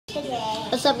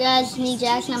What's up, guys? It's me,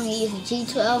 Jackson. I'm going to use a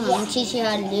G12. I'm going to teach you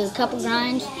how to do a couple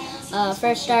grinds.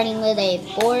 First, starting with a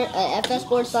FS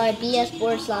board slide, BS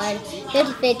board slide,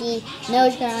 50-50,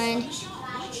 nose grind,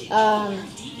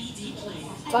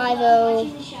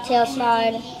 5-0, tail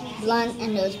slide, blunt,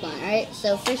 and nose blunt. Alright,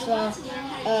 so first of all,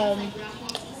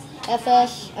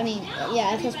 FS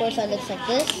board slide looks like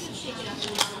this.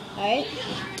 Alright,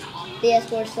 BS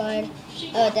board slide.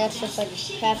 That's just like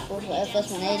half of FS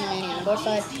 180 landing on board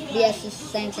slide. BS is the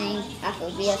same thing, half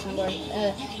of BS on board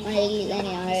 180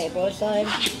 landing on a board slide.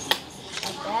 Like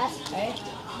that, alright?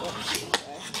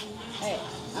 Alright,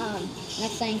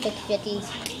 next thing,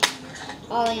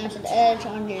 50-50. Ollie onto the edge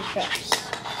on your trucks.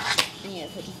 And you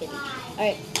have 50-50.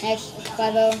 Alright, next,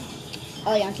 5-0.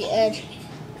 Ollie onto the edge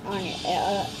on your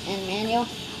and manual.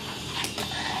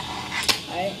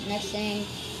 Alright, next thing,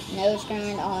 nose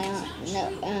grind, Ollie on,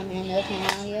 and nose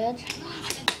grind on the edge.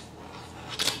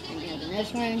 And you have the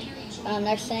nose grind.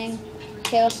 Next thing,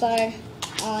 tail slide,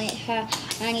 Ollie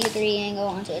 90-degree angle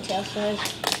onto a tail slide.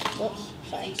 Whoops,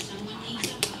 sorry.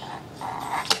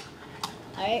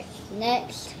 Alright,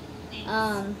 next,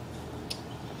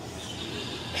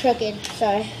 crooked.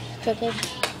 Alright,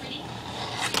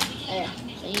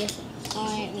 so you just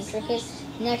Ollie and crooked.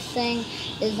 Next thing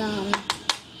is,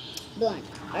 blunt.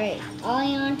 Alright,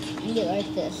 Ollie on and get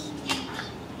like this.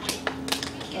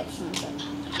 Oops, one second.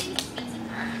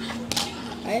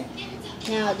 Alright,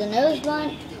 now the nose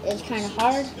blunt is kind of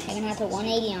hard. You're going to have to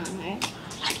 180 on, alright?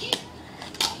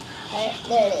 Alright,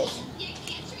 there it is.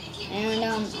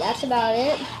 And that's about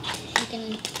it. You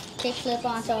can kick flip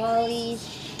onto all these,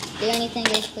 do anything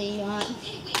basically you want.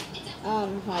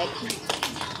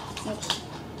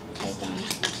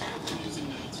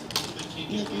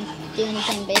 You can do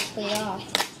anything basically off.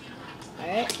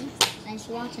 Alright, thanks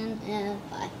for watching, and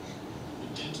bye.